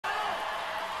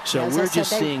So we're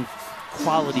just seeing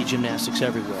quality gymnastics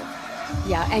everywhere.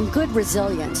 Yeah, and good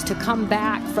resilience to come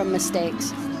back from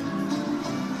mistakes.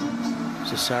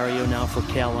 Cesario now for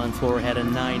Cal on floor, had a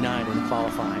 9-9 in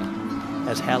qualifying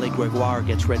as Hallie Gregoire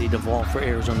gets ready to vault for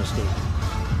Arizona State.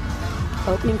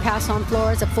 Opening pass on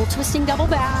floor is a full twisting double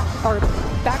back, or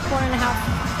back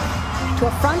 4.5 to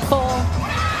a front full.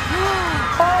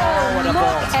 Oh, what a look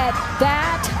vault. at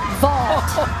that vault.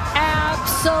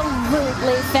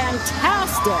 Absolutely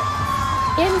fantastic.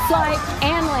 In flight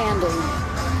and landing.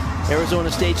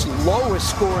 Arizona State's lowest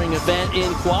scoring event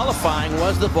in qualifying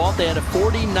was the vault. They had a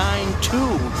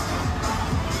 49-2.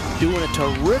 Doing a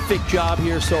terrific job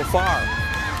here so far.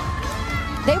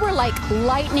 They were like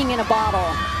lightning in a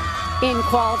bottle in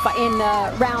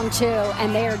round 2,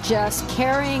 and they are just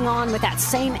carrying on with that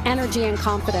same energy and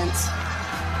confidence.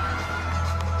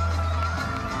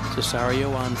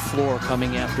 Cesario on floor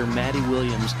coming after Maddie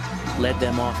Williams led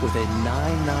them off with a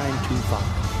 9-9-2-5.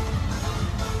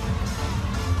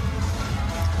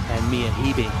 And Mia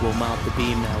Hebink will mount the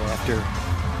beam now after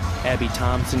Abby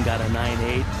Thompson got a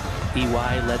 9-8.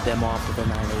 EY led them off with a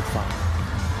 9-8-5.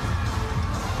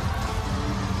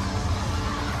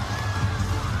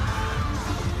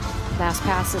 Last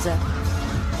pass is a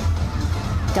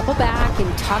double back in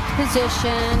tucked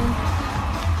position.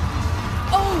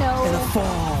 Oh no! And a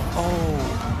fall. Oh.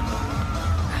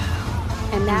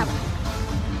 And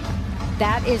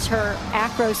that is her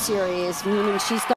acro series, meaning she's